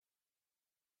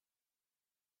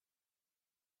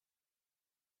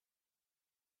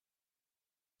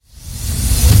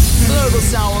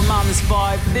This hour Madness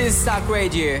 5, this is Stack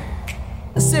Radio.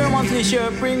 A ceremonially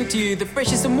show bringing to you the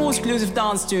freshest and most exclusive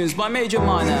dance tunes by Major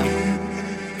Minor.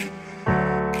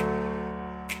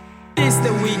 This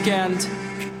the weekend.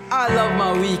 I love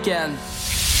my weekend.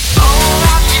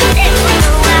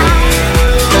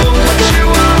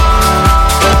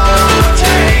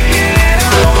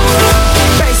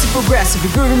 Basic progressive,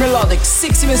 groovy melodic,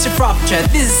 60 minutes of proper chat.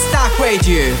 This is Stack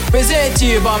Radio, presented to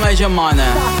you by Major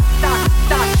Minor.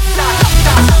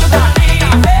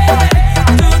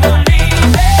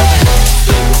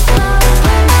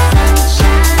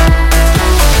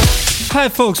 Hi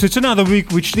folks, it's another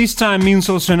week, which this time means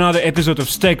also another episode of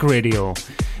Stack Radio.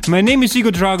 My name is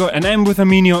Igor Drago and I'm with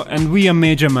Aminio and we are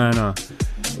Major Minor.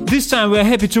 This time we are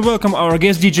happy to welcome our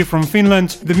guest DJ from Finland.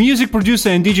 The music producer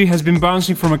and DJ has been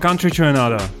bouncing from a country to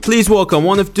another. Please welcome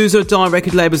one of Düsseldorf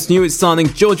record label's newest signing,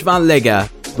 George Van Legger.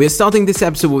 We are starting this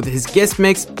episode with his guest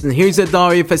mix, and here's a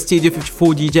Dario for Studio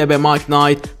 54 DJ by Mike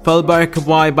Knight, followed by a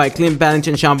Kawaii by Clint Bennett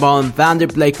and Shambhala and Vander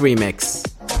Blake remix.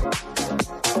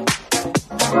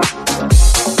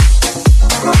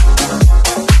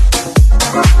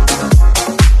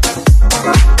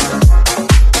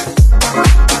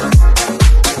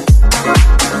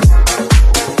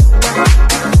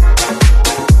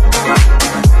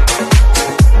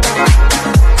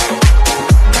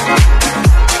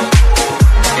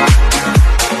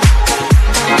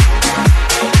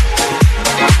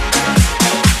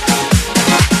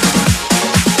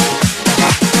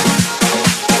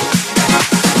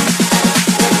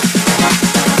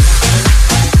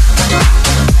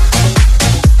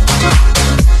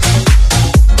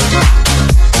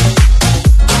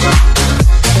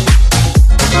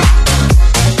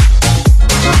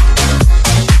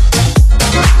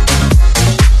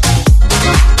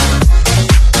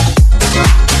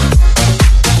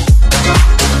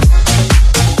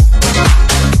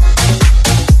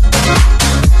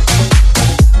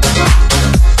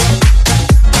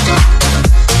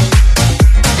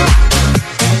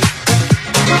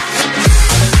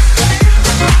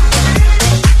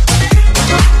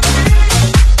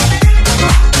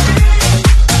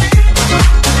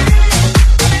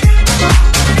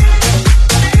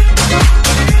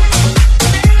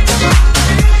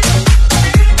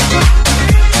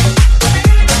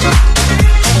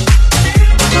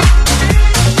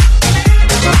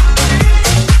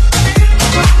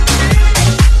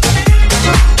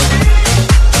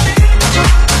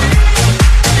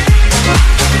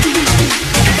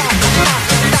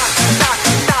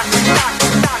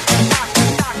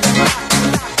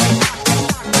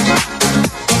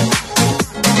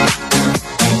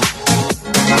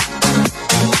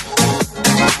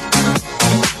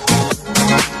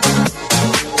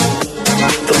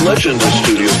 legend of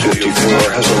Studio 54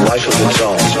 has a life of its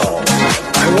own.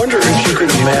 I wonder if you could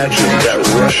imagine that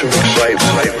rush of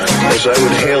excitement as I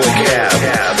would hail a cab,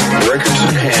 records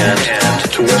in hand,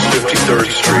 to West 53rd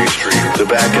Street, the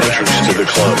back entrance to the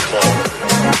club.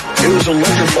 It was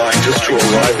electrifying just to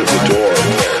arrive at the door,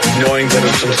 knowing that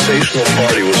a sensational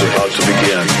party was about to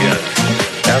begin.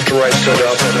 After I set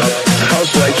up, the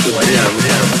house lights would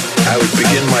dim, I would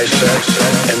begin my set,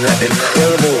 and that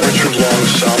incredible Richard Long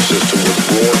sound system would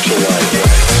roar to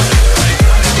life.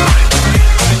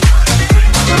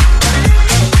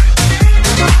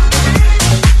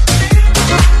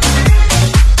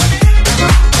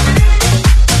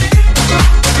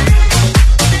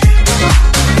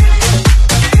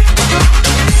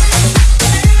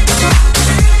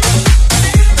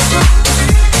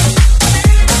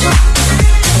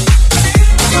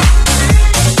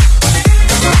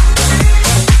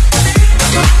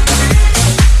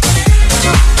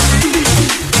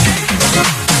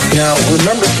 Now,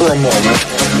 remember for a moment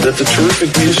that the terrific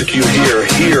music you hear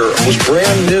here was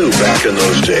brand new back in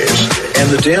those days, and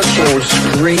the dance floor would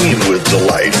scream with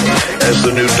delight as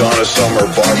the new Donna Summer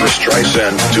Barbra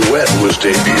Streisand duet was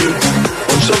debuted.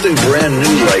 When something brand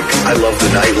new like I Love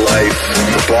the Nightlife,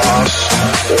 The Boss,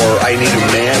 or I Need a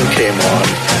Man came on,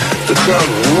 the crowd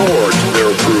roared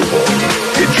their approval.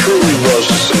 It truly was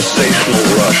a sensational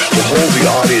rush to hold the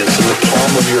audience in the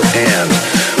palm of your hand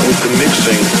with the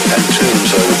mixing and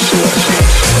tunes I would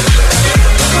select.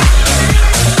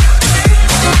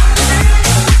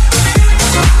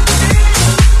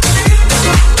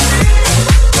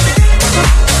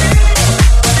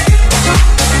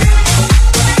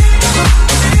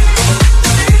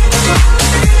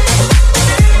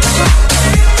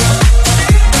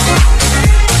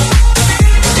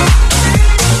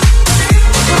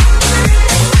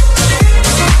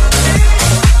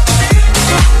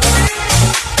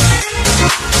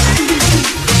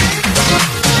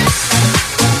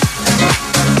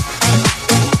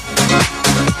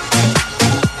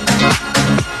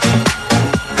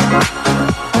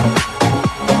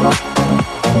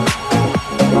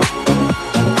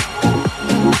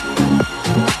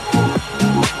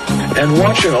 And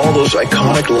watching all those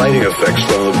iconic lighting effects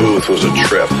from the booth was a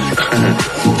trip.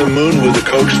 The moon with the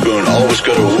Coke spoon always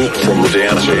got a whoop from the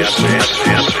dancers.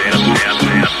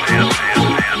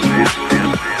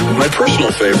 My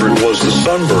personal favorite was the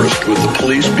sunburst with the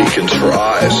police beacons for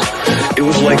eyes. It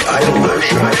was like idol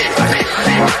worship.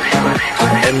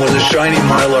 And when the shiny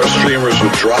Mylar streamers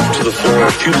would drop to the floor,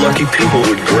 a few lucky people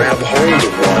would grab hold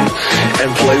of one and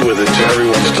play with it to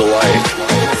everyone's delight.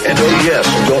 And oh yes,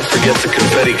 don't forget the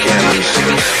confetti cannons.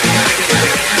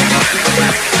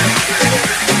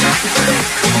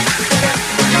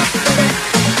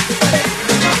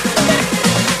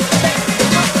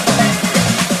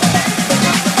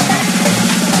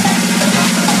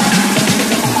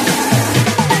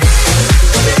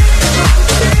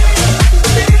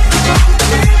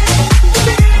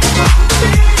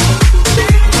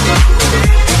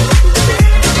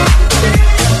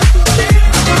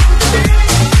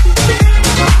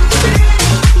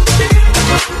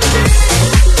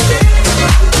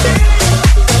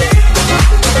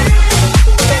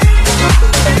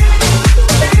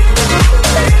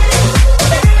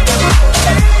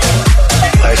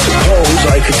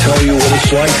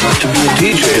 Like to be a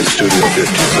DJ at Studio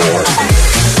 54.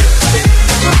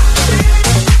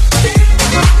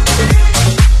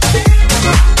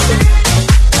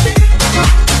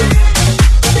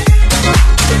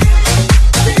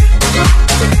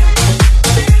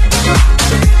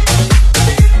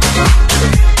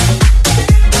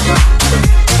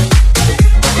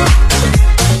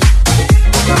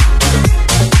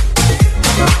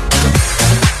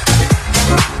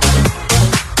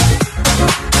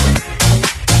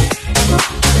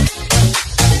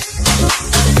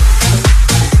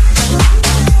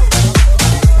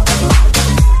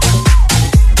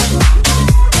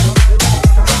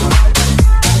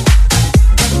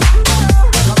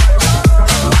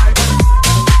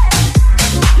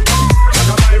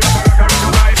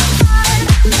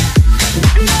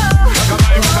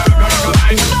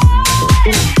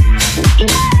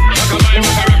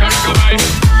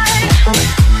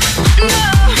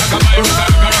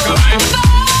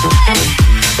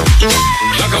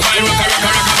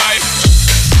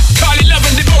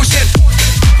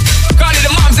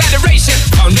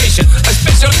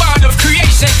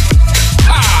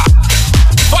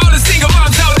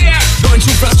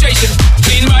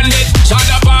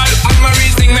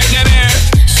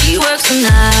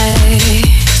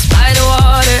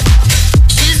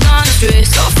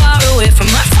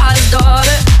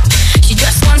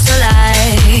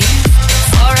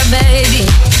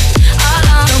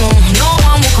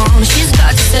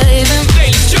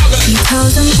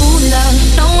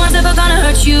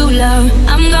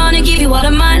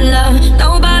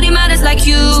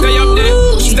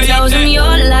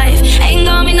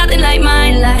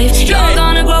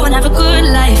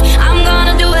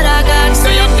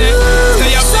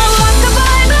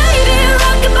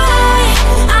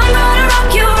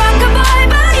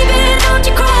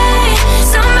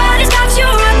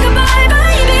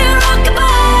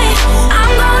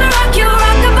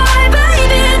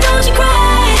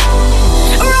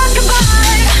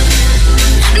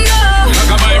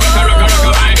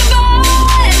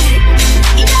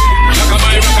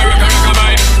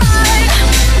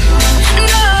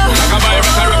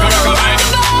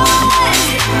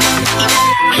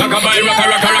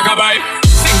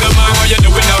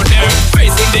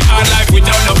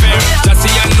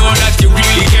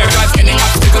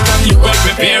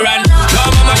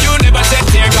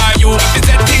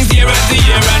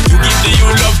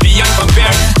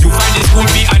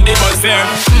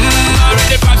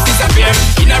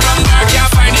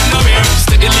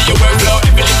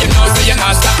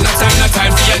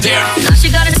 Now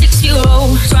she got a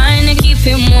 6-year-old, trying to keep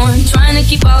him warm, trying to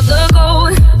keep all the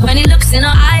gold. When he looks in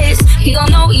her eyes, he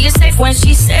gon' know he is safe when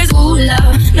she says, ooh,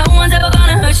 love. No one's ever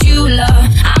gonna hurt you, love.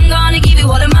 I'm gonna give you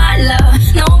all of my love.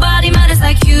 Nobody matters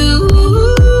like you.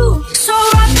 So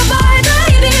rock-a-bye,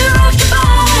 baby,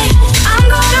 rock-a-bye. I'm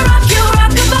gonna rock you,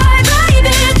 rock-a-bye,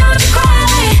 baby, don't you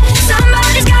cry.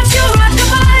 Somebody's got you,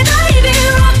 rock-a-bye, baby,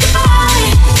 rock-a-bye.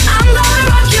 I'm gonna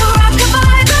rock you,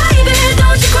 rock-a-bye, baby,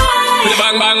 don't you cry.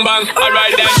 Bang, bang, bang,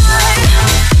 alright then.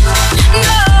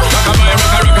 Rock-a-bye,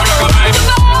 rock-a-bye, rock-a-bye.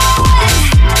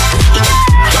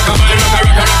 Rock-a-bye,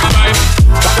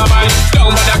 rock-a-bye,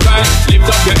 don't bother cry. Lift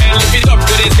up your hand, lift it up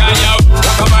to the sky, yo.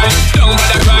 Rock-a-bye, don't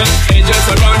bother cry. Angels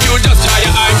around you, just try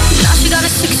your eye. Now she got a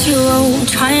 6-year-old,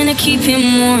 trying to keep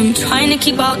him warm, trying to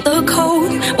keep out the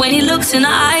cold. When he looks in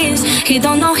her eyes, he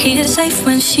don't know he is safe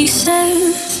when she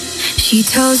says. She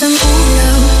tells him, ooh,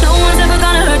 love, no one's ever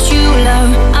gonna hurt you,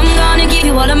 love. I'm gonna give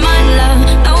you all of my love.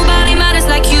 Nobody matters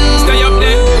like you. Stay up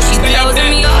there, she stay tells up there.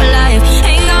 him your life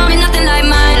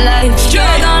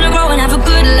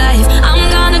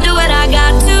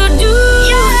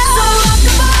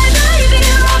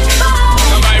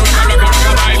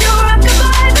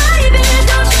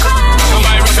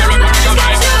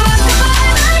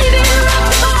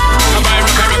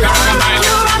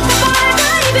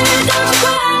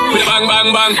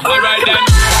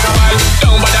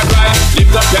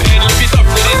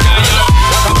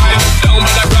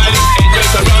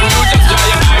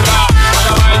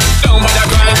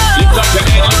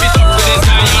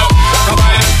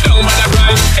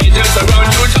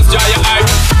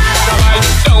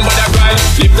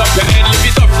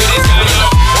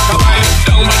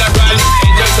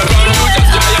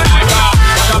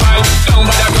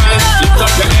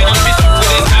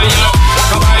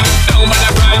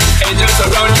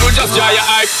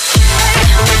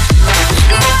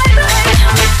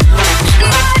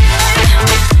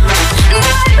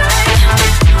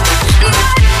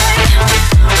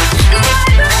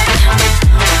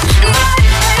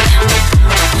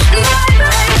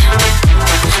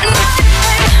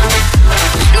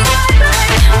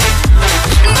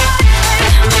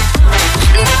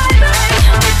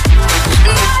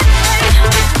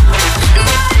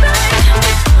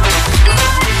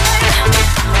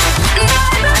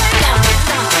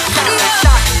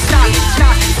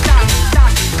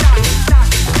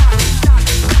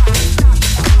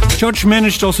George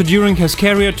managed also during his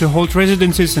career to hold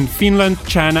residencies in Finland,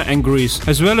 China and Greece,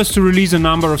 as well as to release a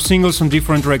number of singles on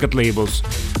different record labels.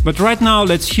 But right now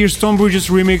let's hear Stonebridge's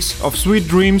remix of Sweet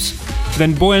Dreams,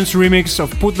 then Boyan's remix of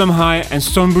Put Them High and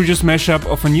Stonebridge's mashup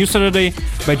of A New Saturday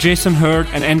by Jason Hurd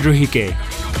and Andrew Hickey.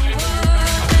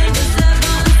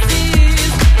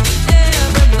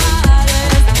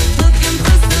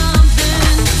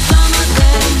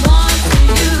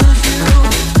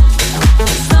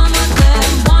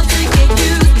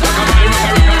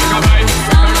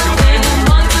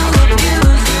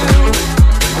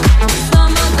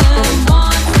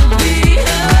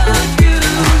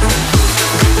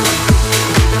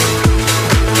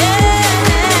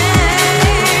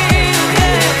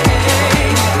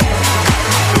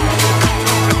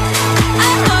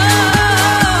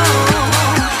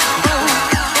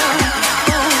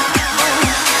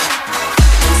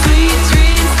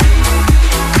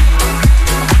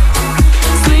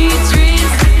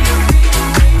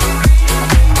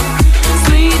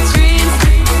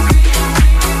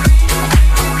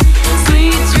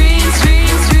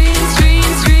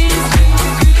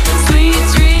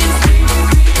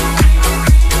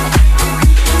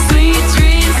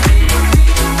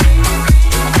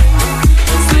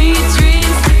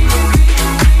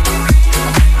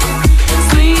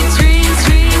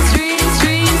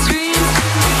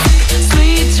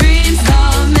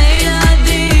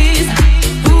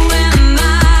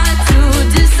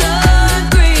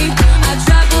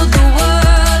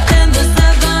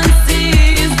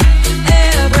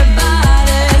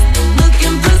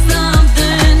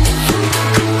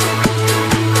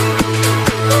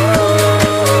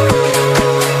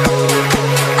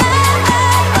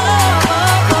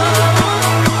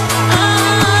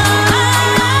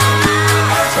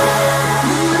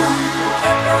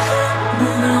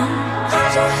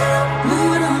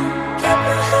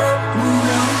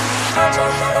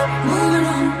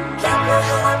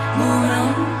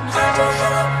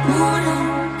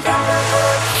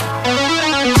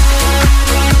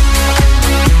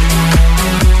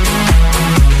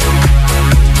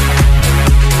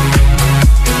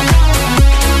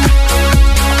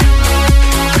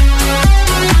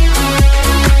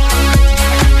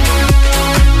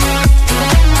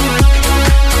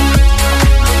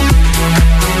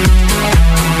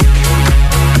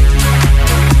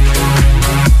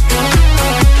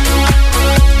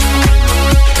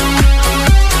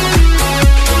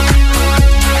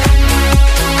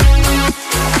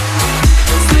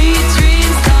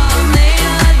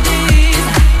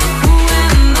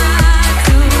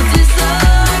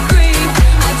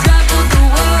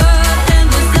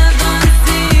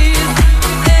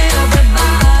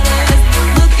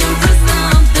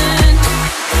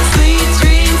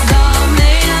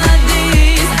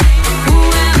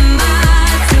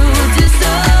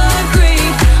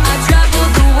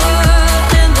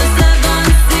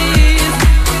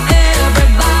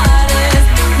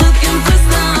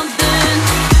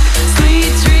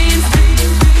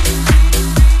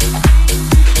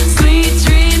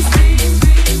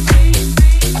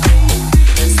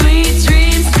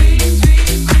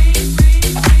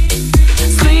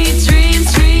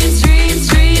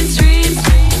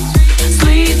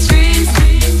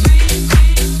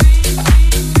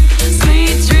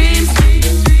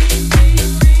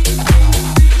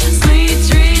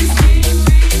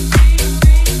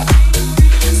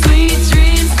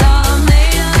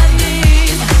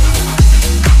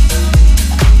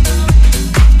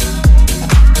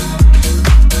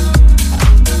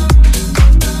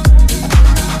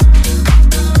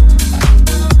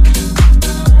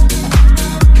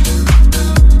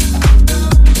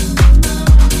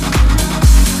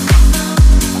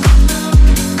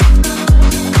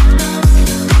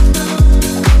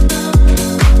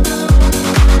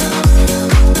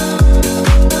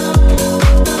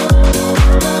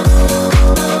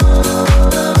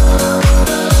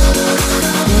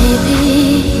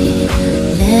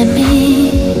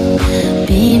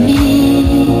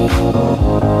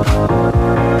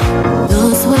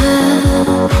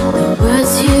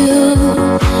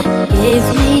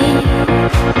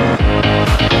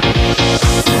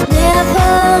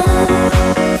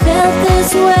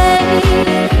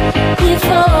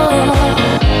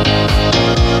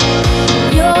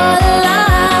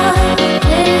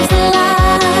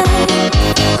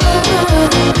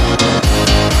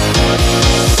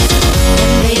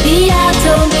 Maybe I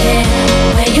don't care.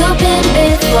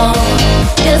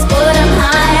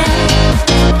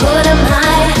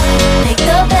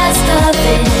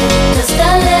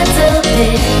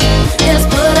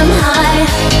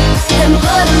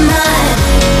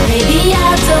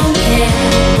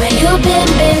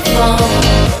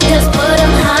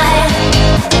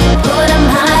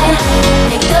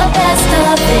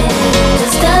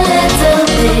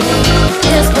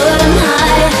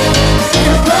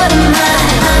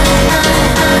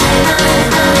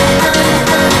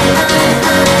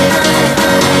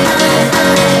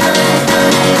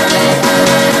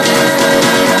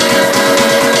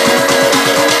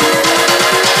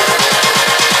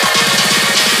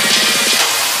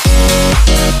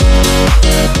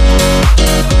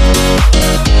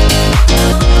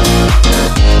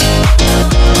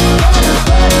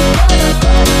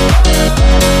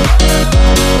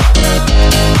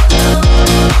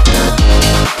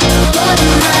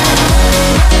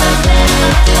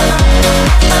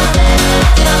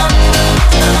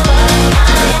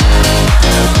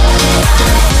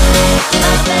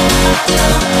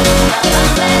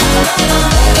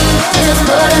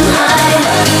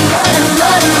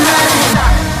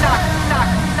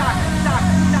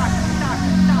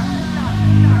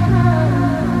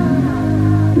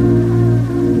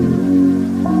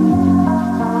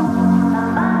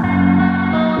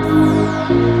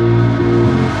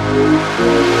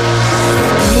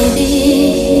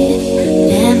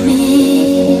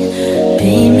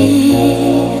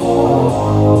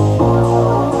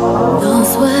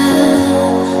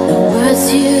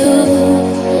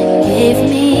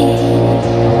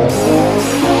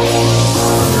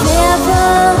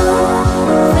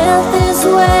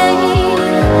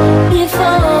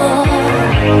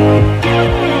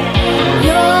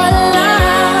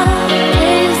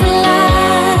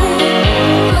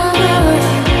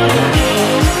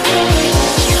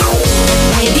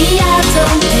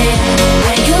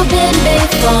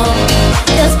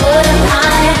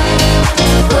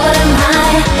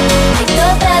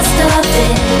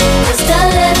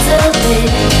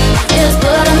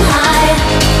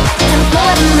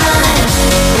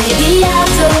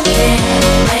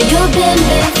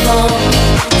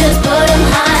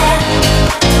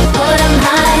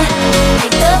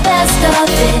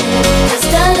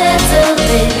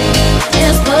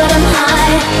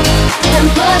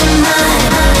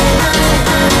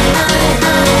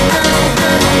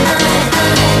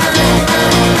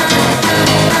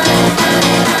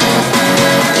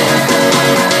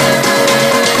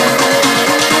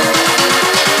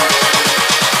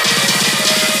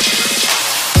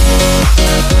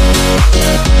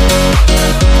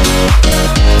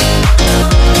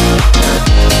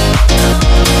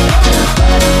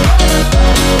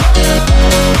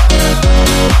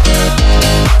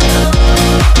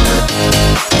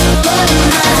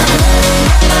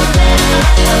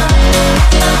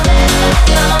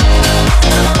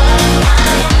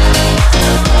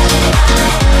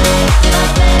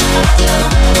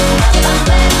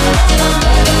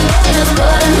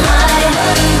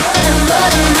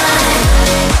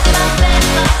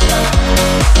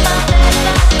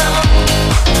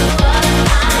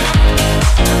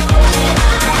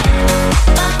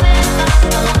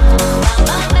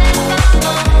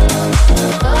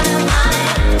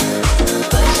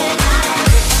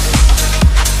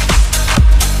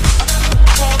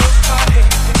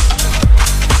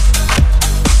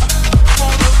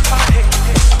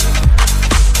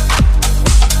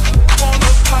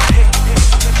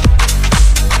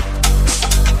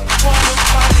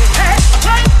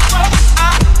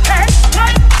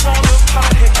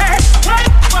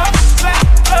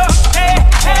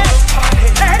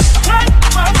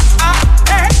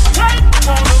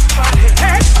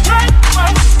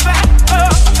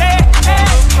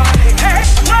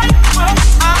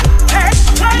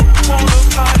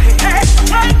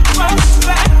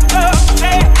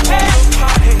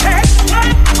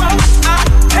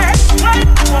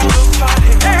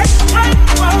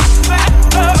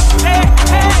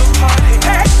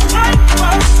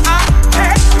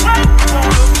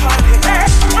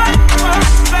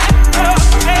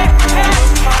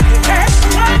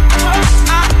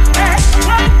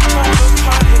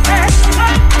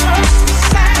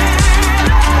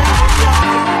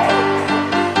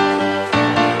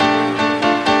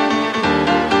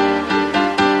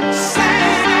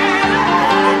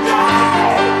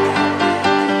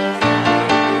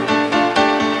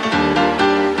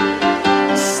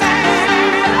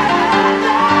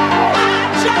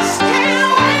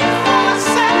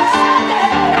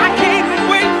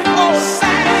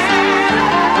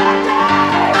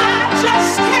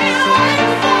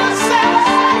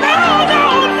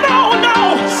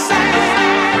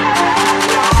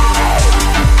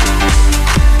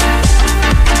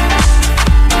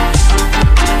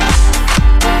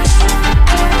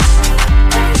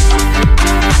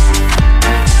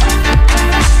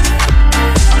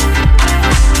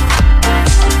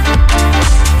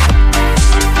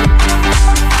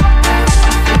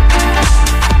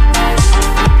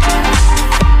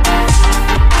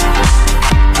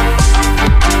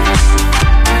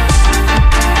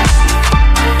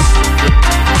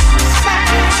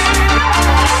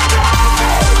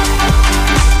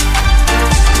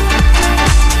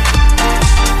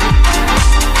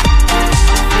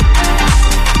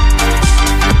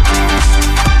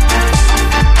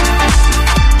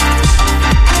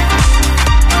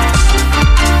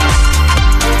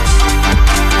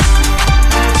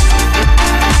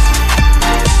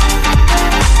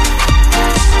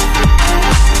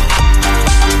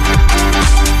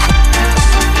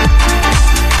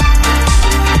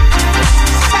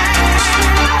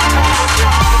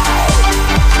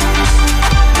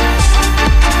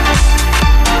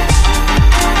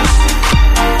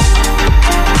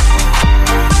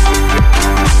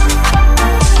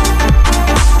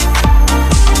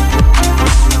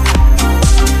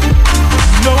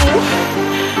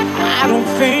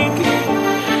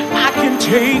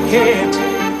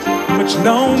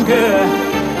 longer.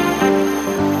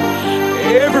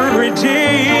 Every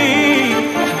day,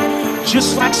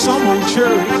 just like some old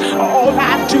church, all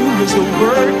I do is the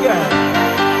work.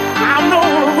 I'm no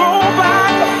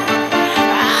robot,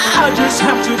 I just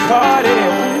have to party.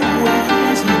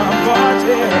 Ooh, it's my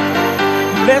party.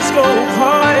 Let's go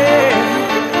party.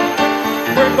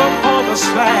 Break up all the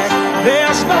slack.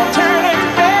 There's no turning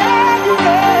back.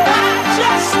 I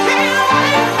just can't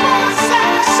wait for the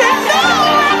Santa. Say no,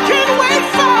 I can't wait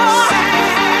for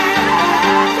Santa.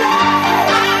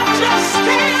 I just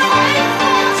can't wait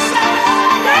for the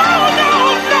Santa.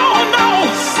 No,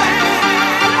 Santa.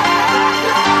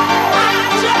 I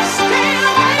just can't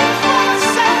wait for the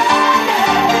Santa.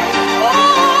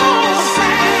 Oh,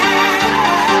 Santa.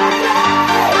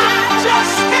 I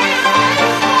just can't wait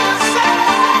for the Santa.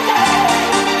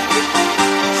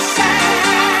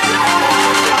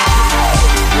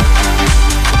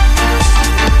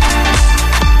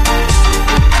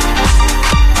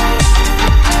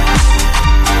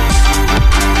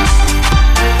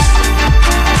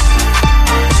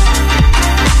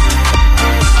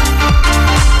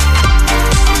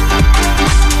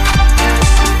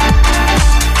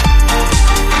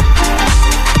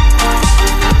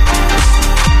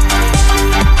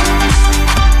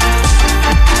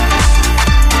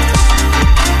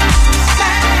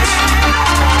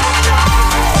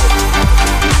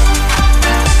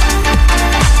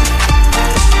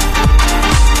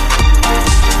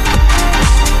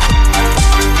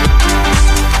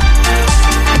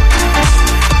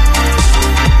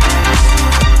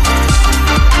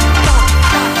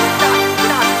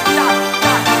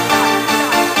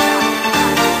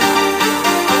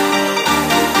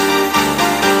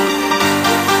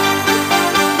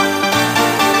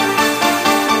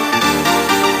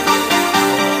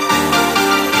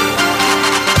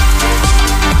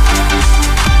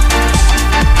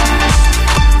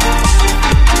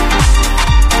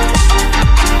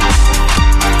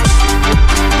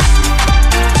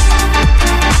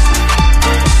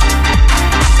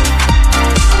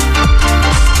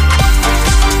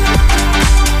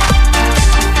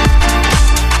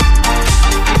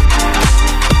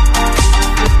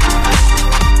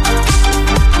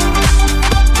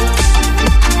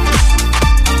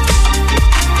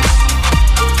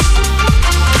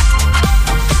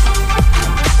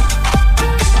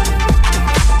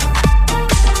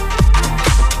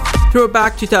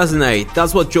 Throwback 2008,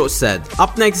 that's what George said.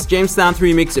 Up next is James Blunt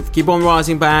remix of Keep On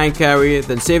Rising by Aaron Carey,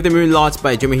 then Save the Moonlights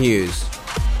by Jimmy Hughes.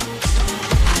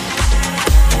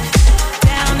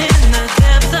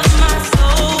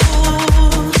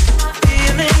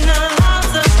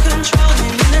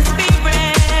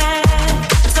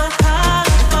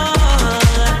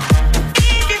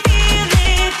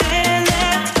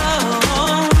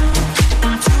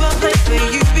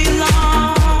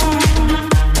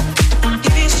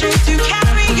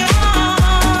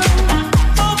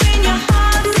 Open your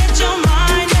heart, set your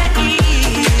mind at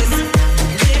ease.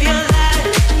 Live your life.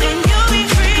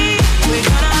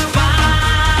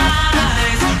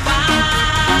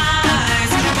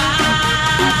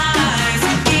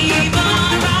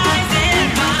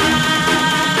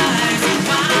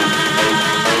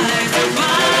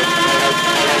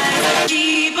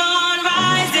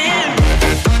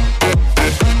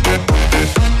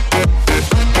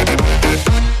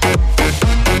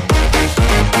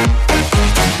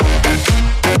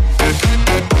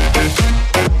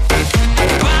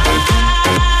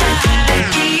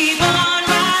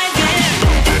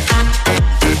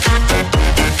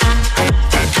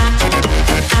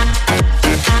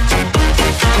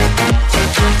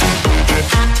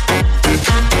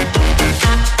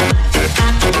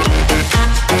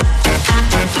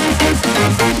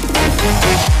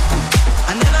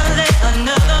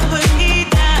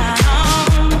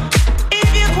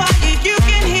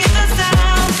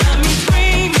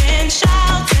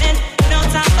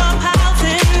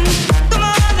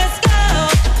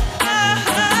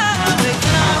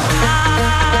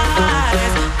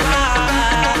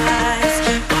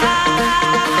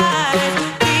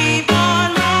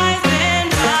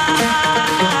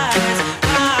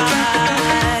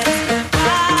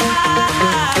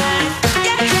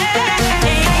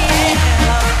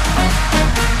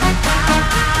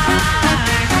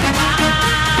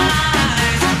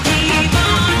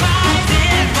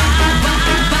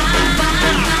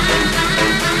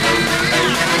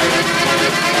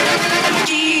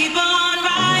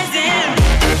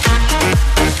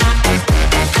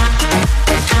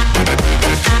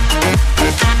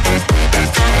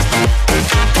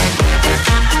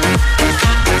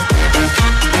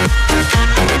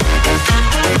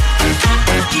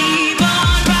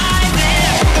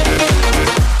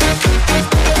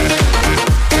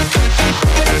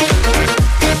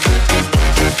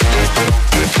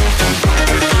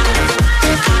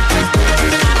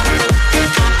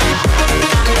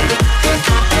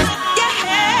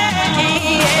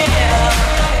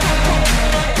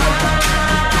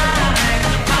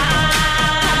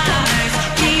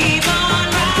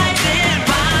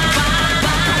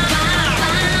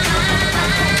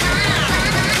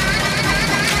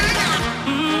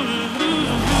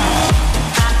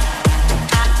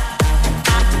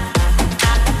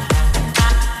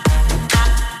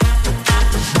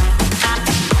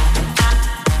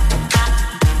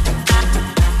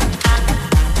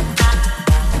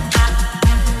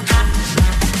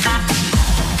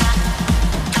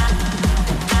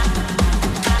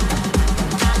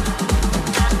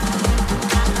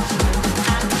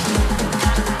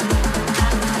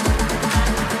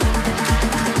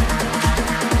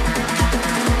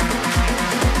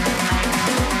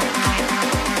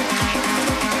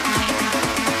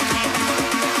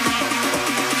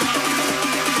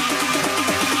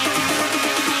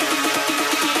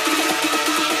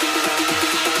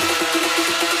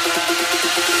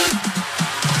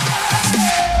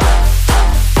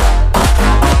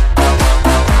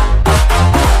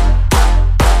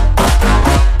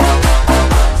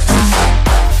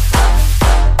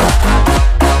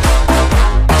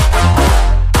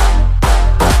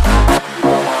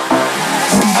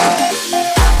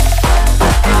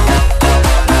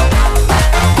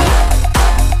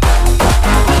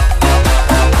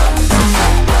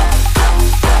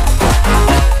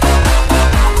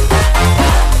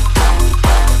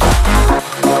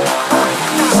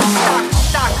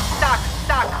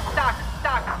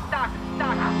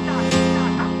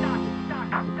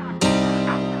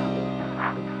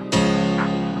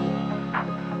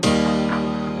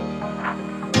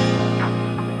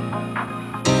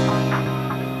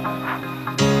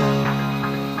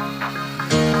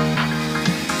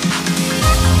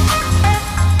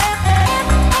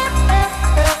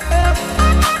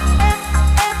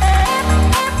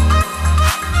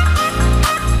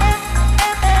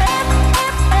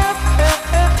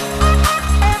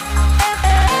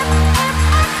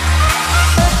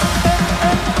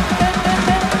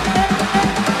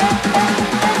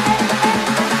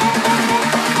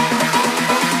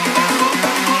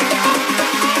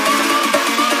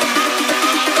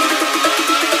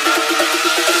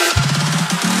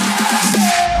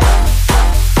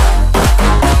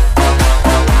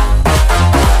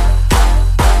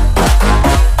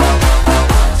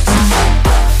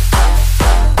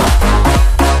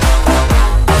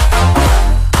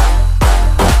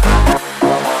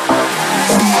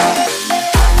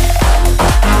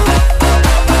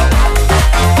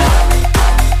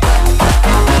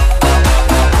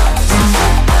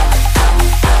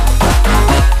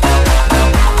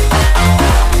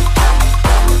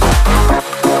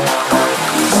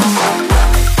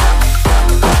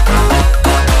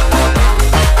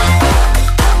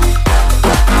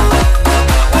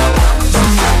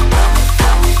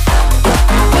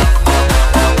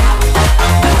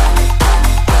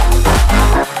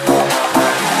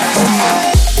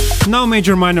 now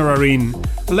Major Minor are in.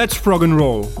 Let's prog and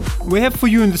roll. We have for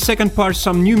you in the second part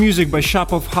some new music by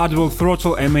Shapov, Hardwell,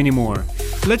 Throttle and many more.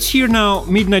 Let's hear now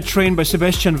Midnight Train by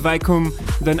Sebastian Weikum,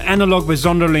 then Analog by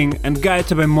Zonderling and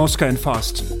Gaeta by Mosca and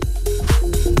Fast.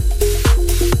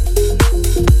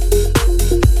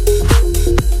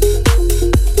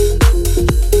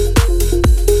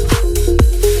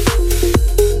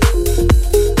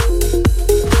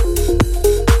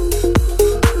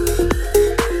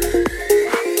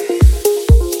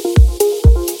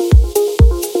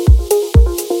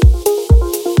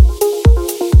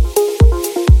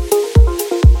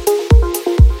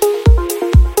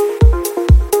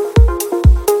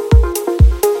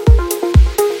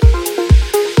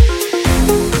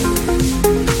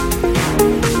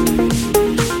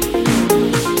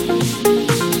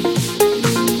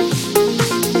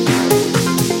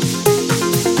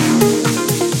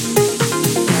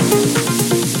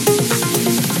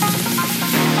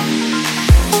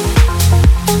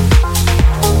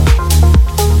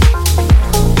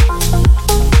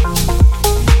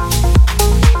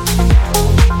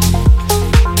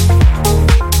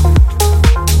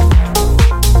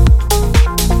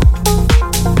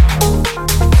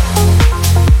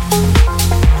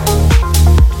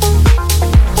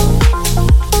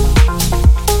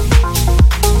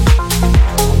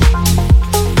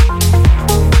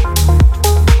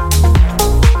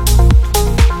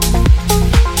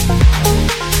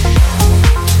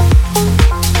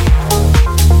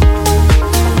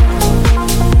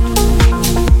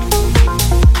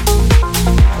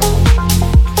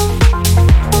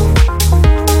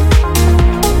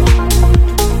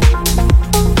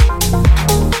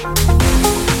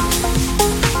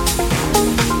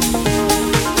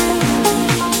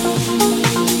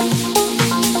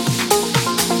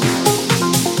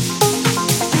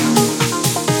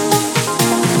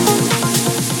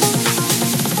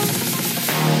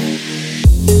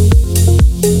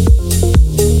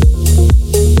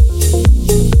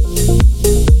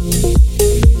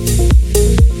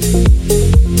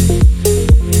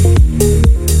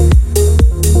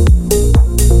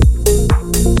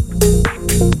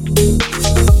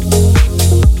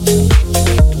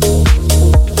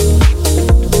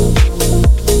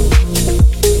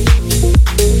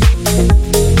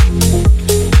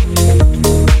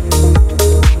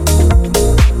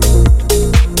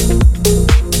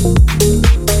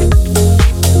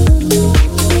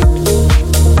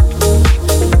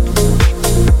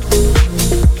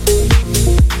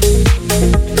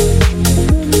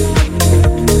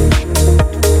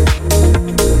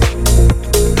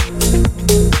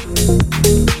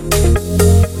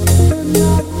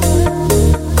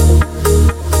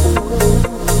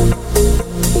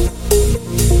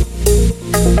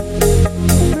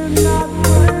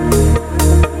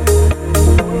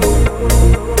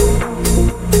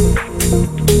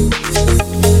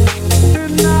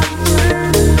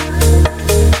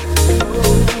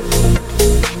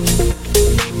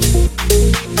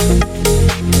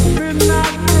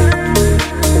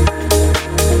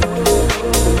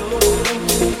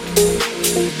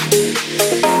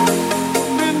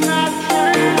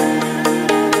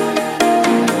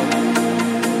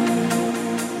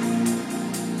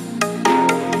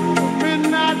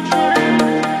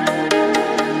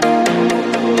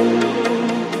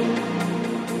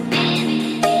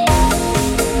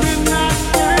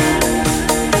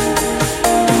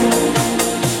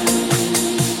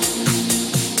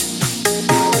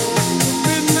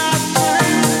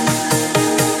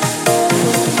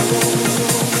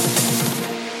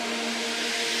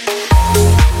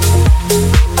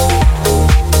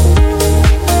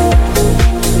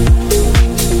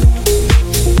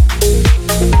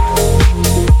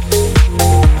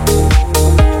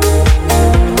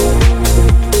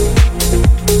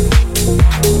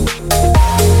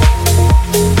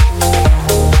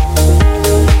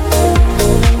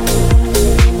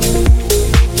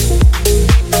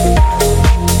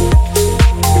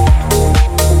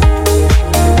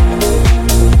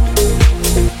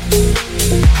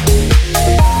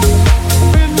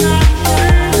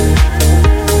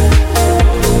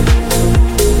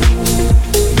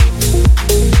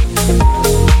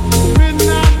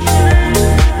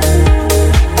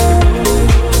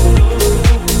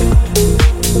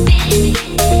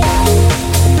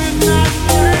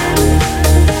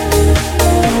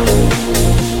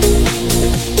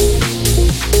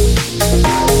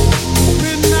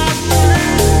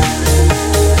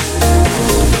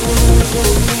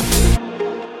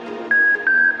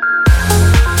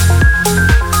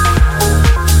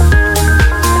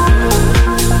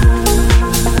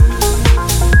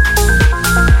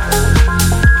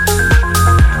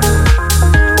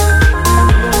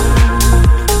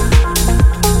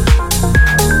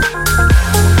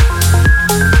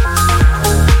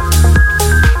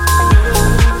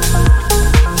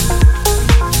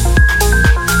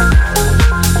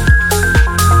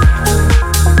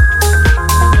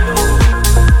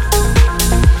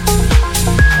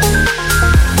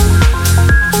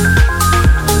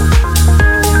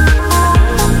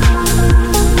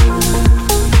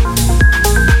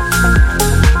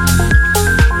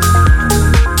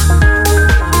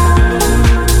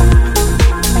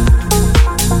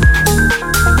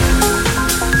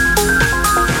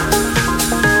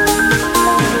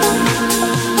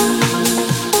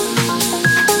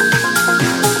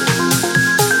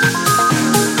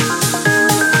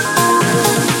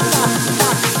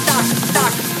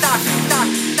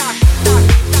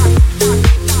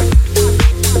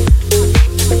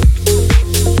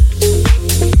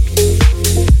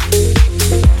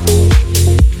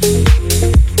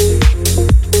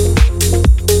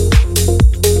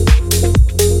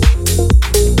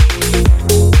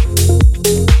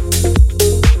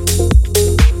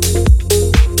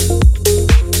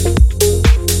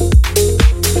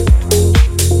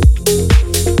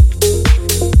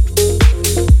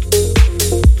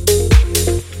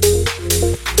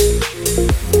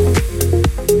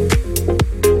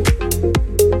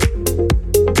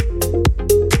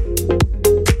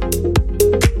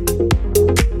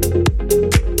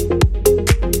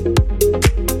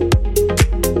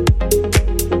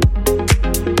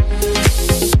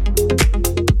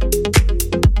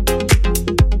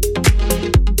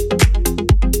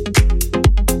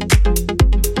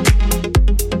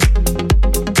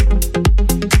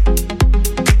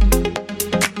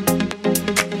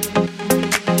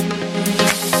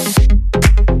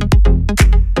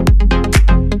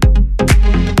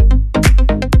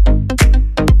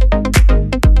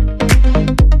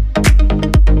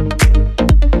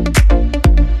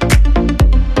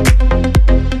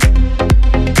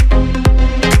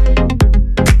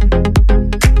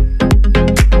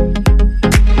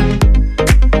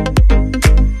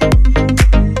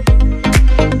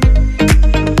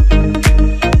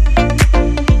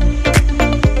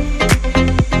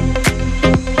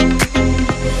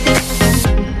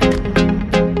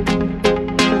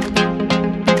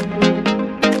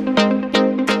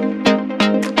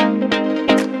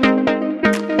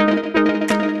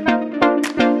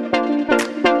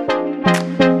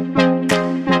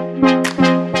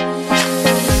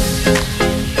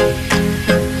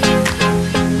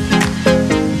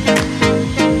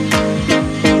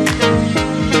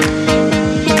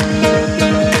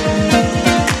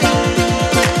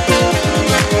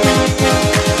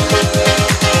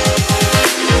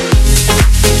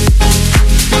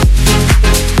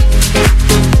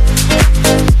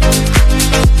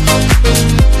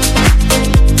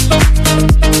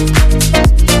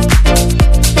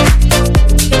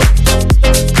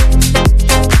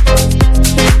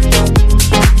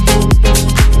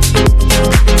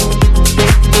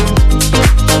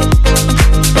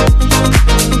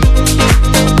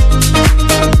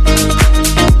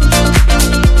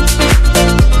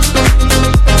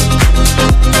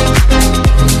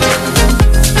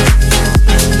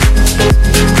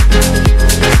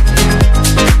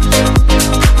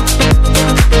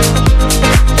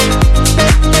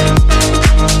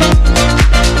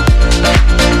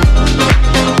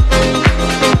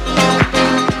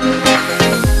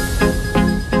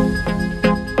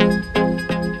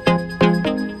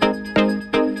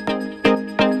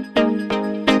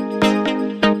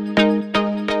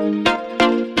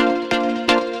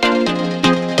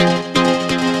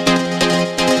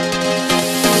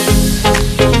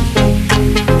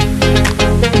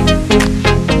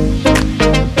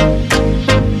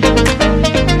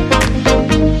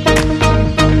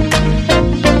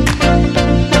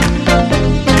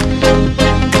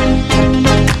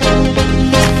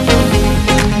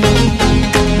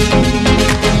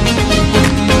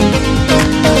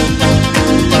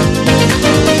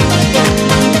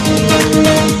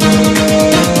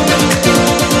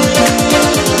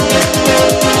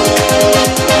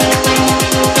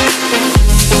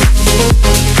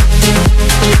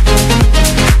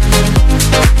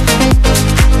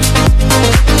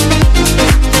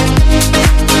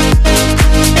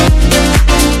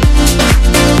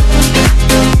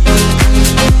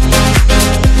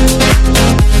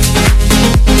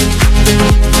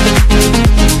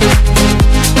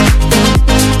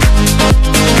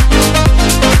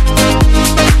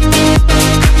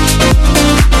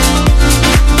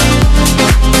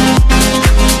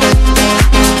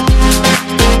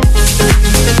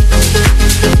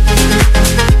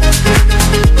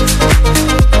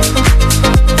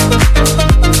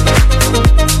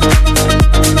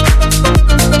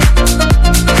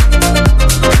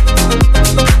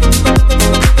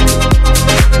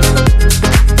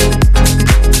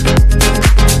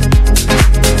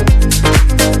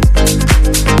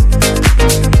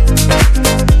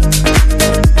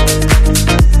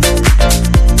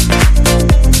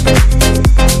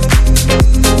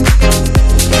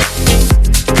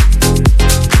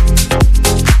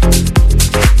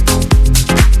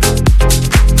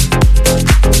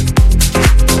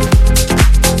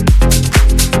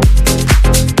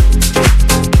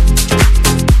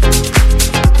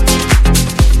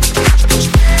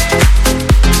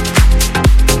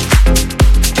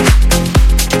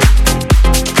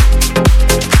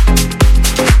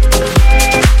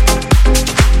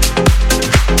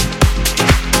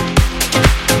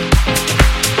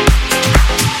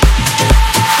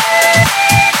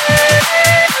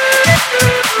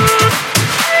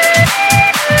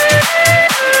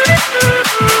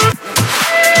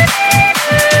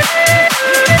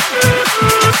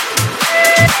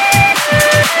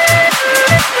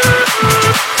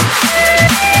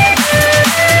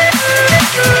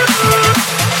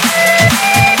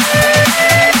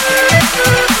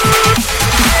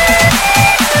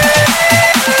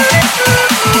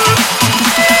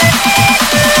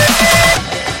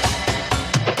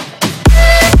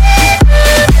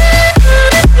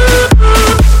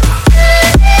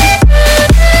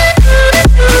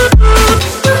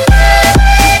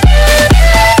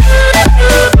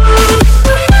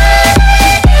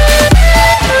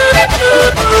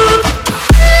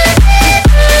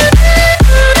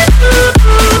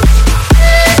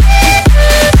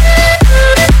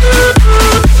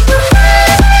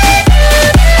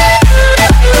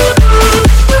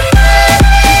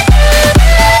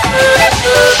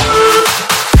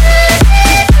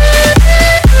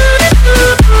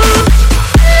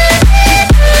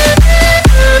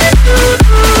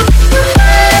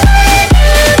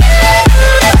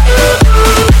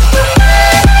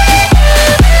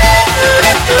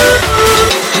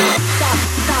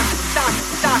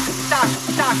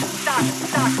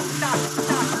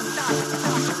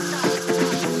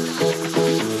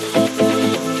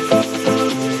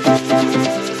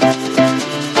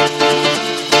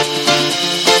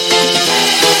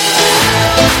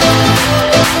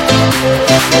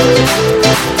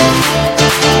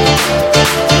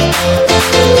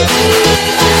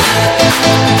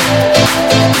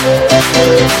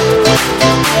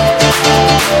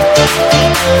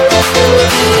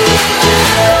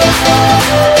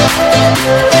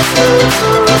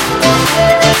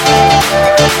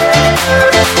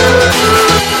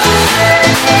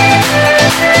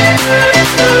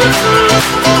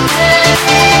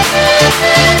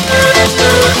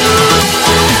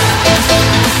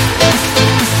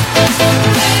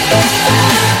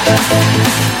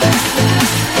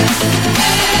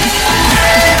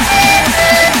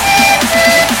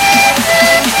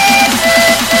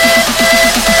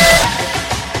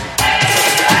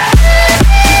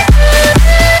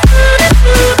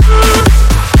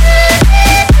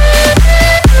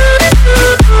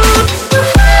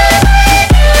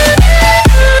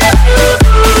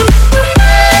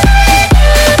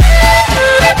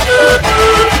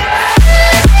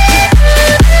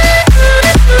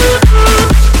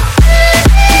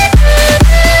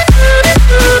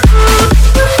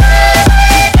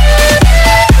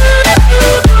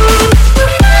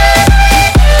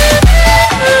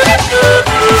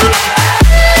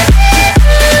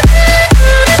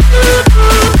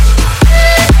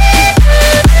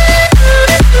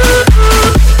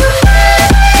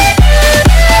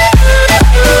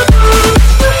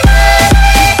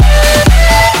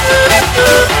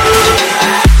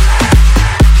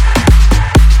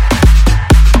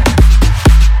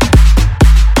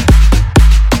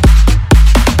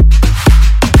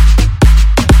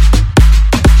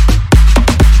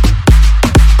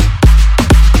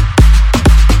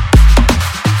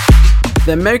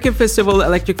 The American festival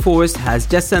Electric Forest has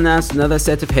just announced another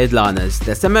set of headliners.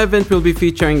 The summer event will be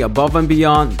featuring Above and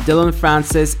Beyond, Dillon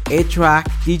Francis, A-Track,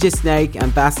 DJ Snake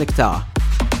and Bass Nectar.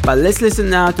 But let's listen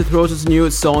now to Throttle's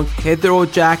newest song Hit the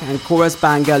Road Jack and chorus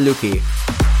banger Lucky.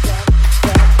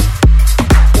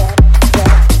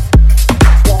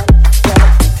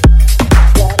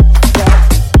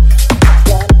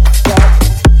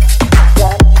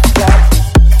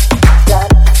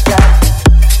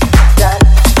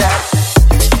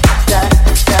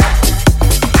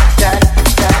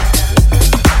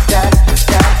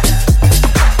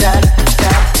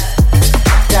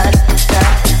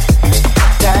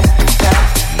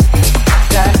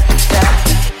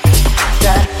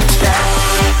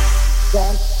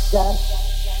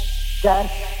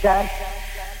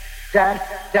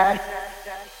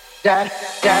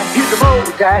 Hit the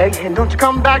road, Jack, and don't you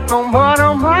come back no more,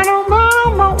 no more, no more,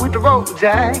 no more. Hit the road,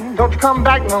 Jack, don't you come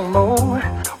back no more.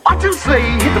 What you say?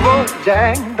 Hit the road,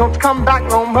 Jack, don't you come back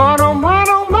no more, no more,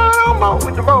 no more, no more.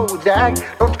 Hit the road, Jack,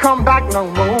 don't you come back no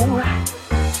more.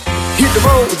 Hit the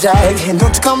road, Jack, and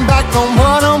don't you come back no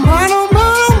more, no more, no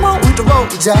more, no more. Hit the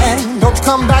road, Jack, don't you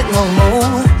come back no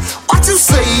more. What you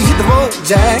say? Hit the road,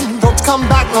 Jack, don't you come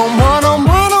back no more, no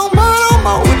more, no more, no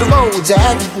more. Hit the road,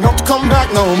 Jack, don't you come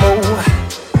back no more.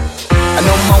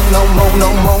 No more, no more, no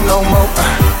more, no more.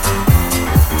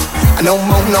 No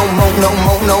more, no more, no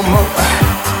more, no more.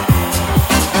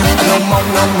 No more,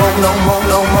 no more, no more,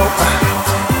 no more.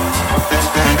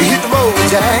 Hit the road,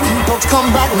 Jack, don't you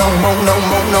come back no more, no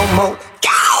more, no more.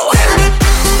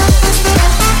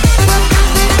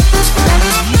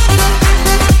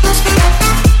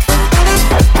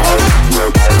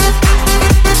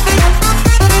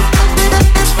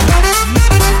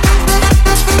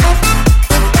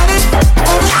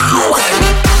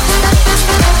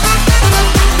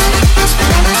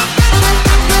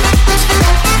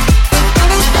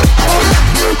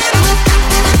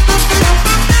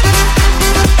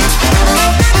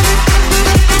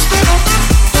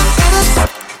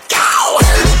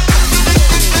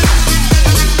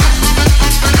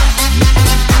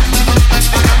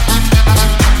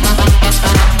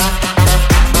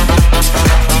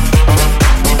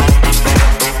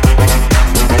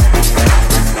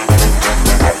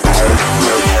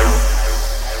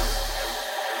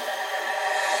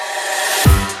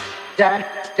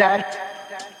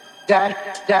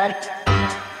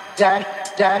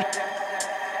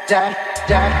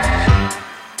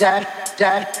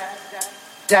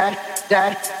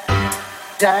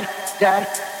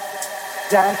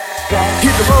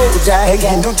 Hit the road, Jack,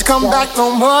 and don't you come back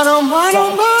no more, no more,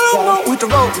 no more, no more. With the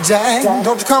road, Jack,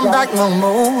 don't you come back no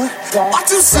more. What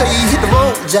you say? Hit the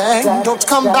road, Jack, don't you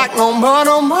come back no more,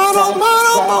 no more, no more,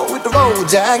 no more. With the road,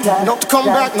 Jack, don't you come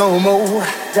back no more.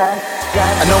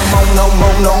 No more, no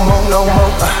more, no more, no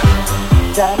more.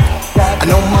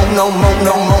 No more, no more,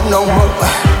 no more, no more.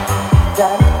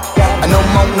 No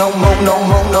more, no more, no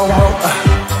more, no more.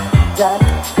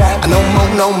 No more,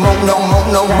 no more, no more,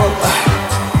 no more.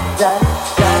 No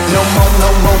more, no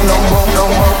more, no more, no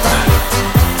more.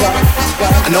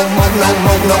 No more, no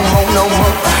more, no more, no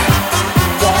more.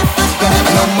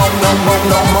 No more, no more,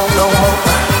 no more, no more.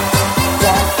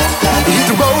 Hit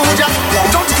the road, Jack,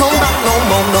 don't you come back no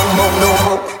more, no more, no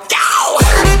more.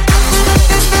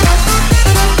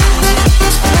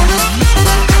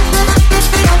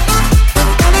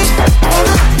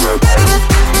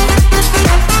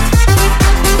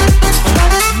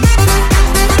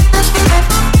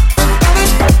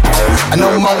 No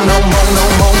more, no more, no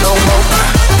more, no more.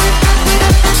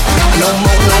 No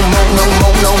more, no more, no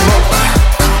more, no more.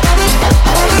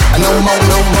 No more,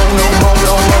 no more, no more,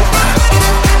 no more.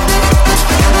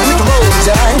 Hit the road,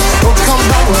 Jack, don't you come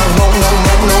back no more, no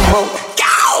more, no more.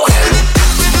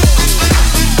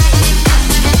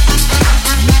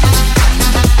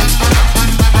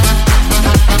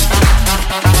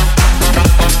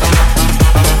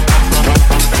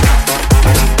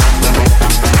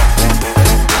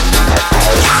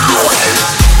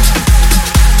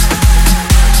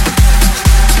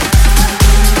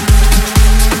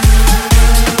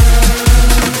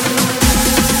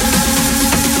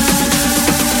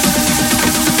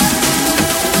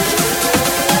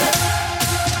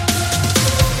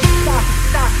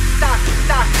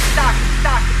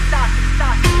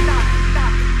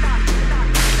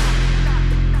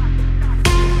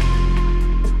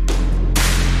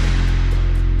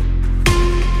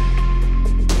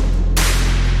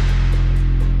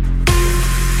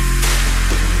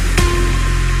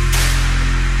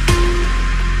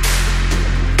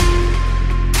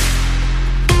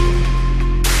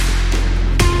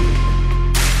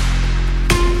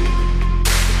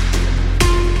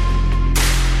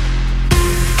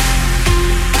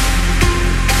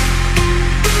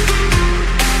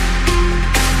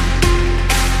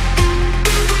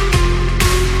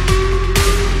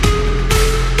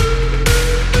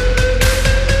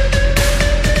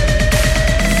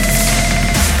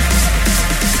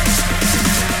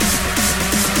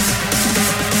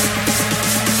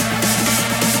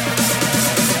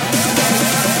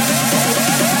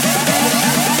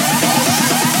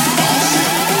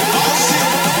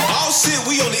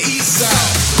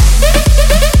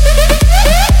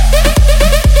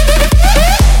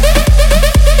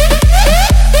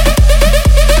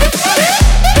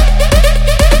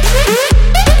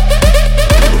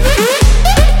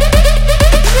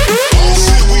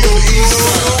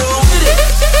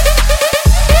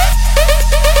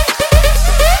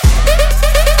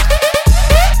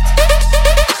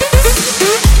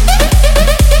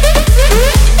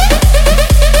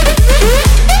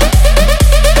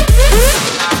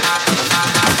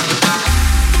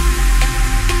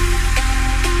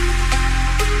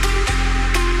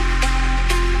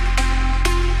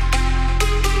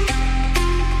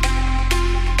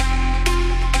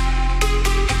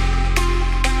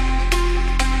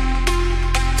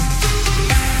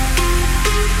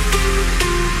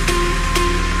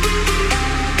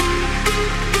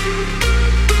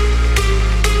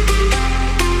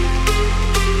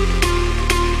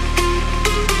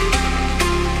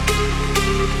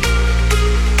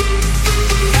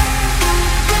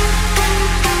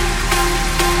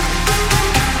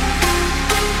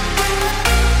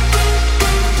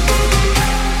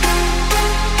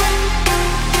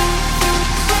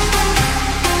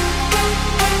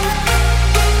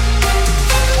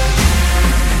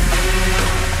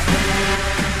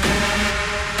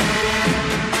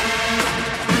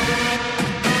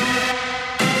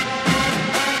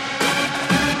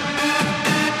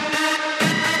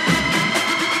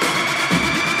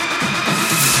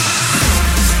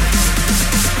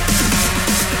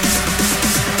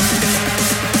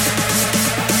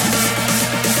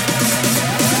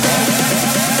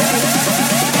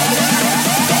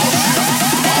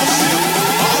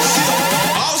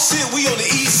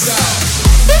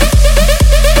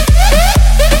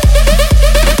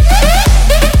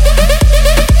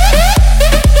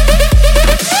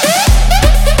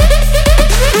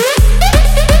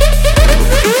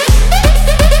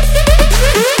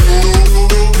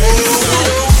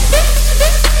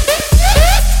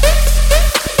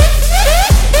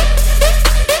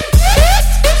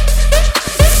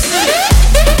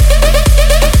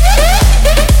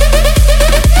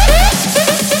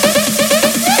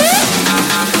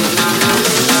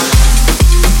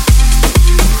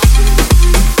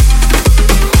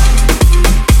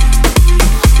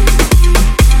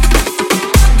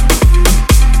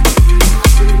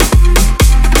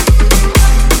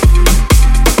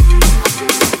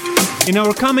 In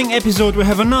our coming episode, we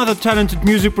have another talented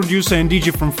music producer and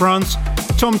DJ from France.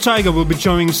 Tom Tiger will be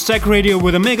joining Stack Radio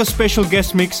with a mega special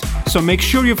guest mix, so make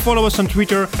sure you follow us on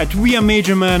Twitter at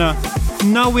WeAreMajorMana.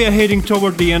 Now we are heading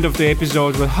toward the end of the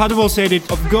episode with Hardwell's edit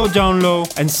of Go Down Low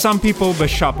and Some People by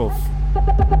Shapov.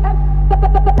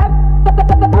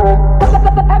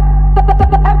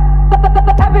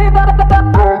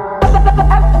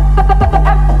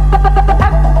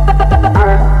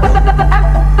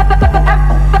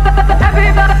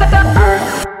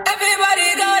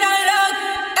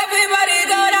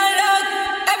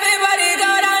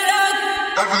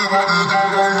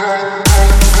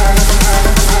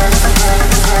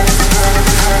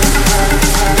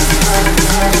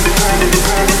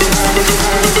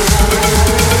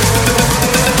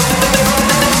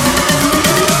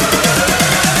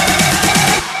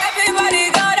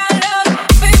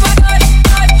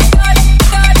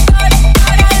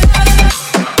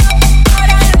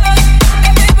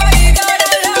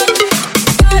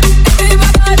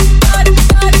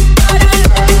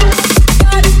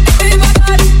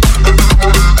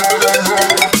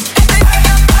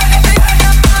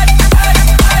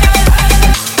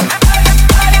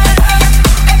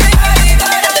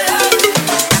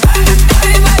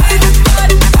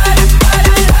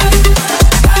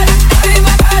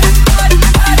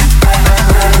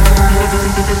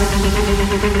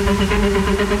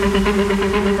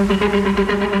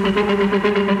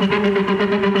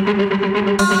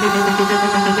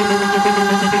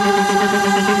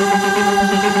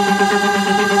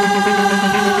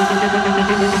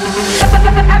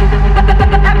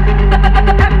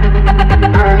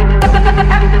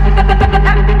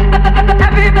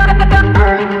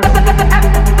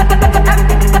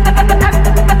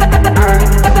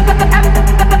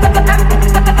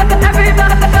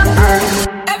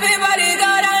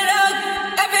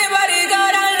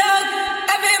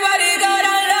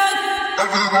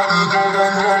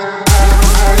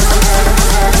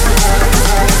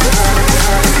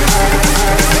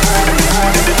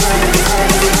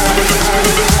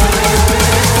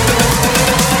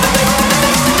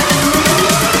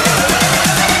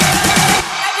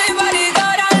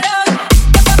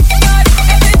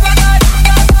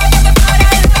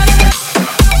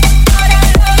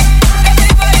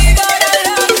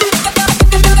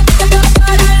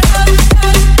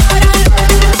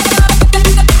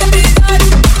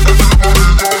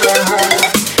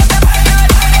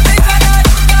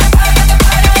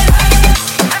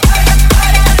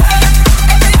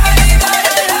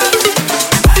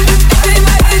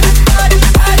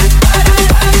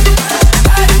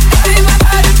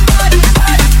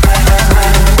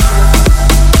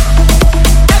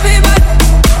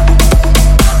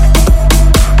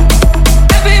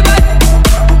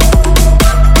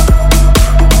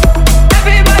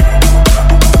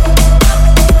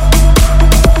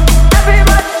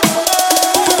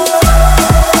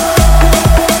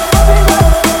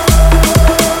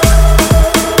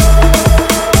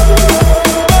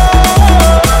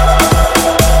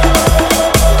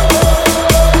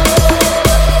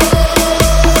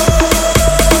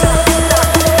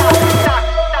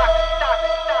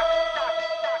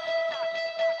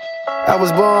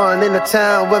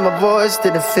 Town where my voice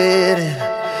didn't fit in.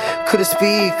 Couldn't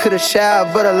speak, couldn't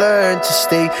shout, but I learned to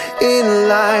stay in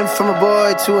line. From a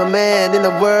boy to a man in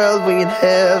the world weighing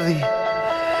heavy.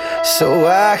 So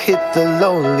I hit the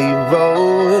lonely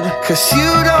road. Cause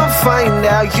you don't find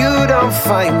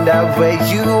out where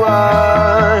you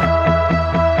are.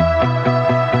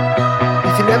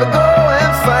 If you never go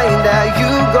and find out,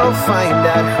 you go find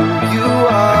out who you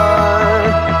are.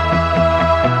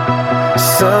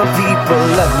 Some people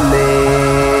love me.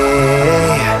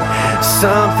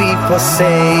 Some people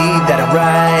say that I'm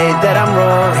right, that I'm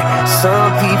wrong.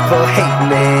 Some people hate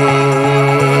me.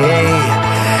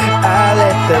 I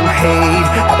let them hate,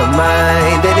 I don't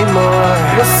mind anymore.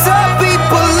 Well, some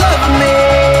people love me.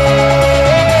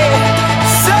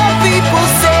 Some people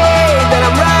say that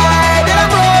I'm right, that I'm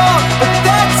wrong. But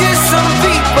that's just some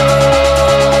people.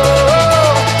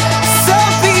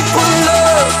 Some people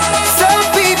love, some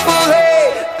people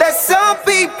hate. That's some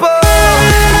people.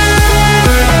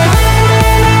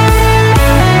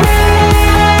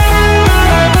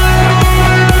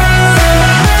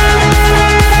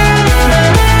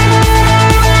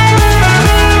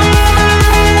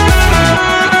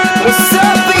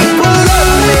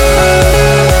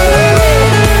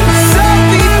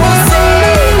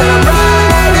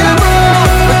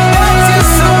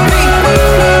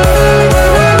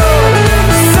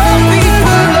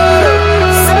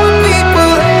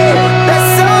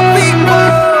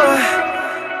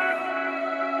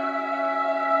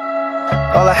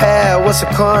 All I had was a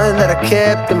coin that I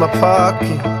kept in my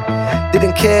pocket.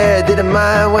 Didn't care, didn't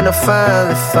mind when I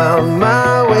finally found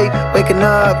my way. Waking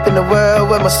up in a world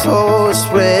where my soul was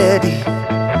ready.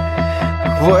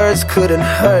 Words couldn't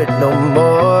hurt no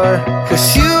more.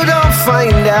 Cause you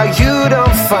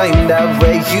don't find out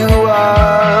where you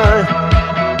are.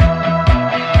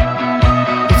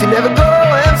 If you never go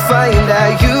and find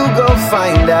out, you go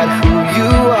find out who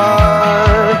you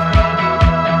are.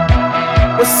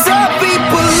 What's up?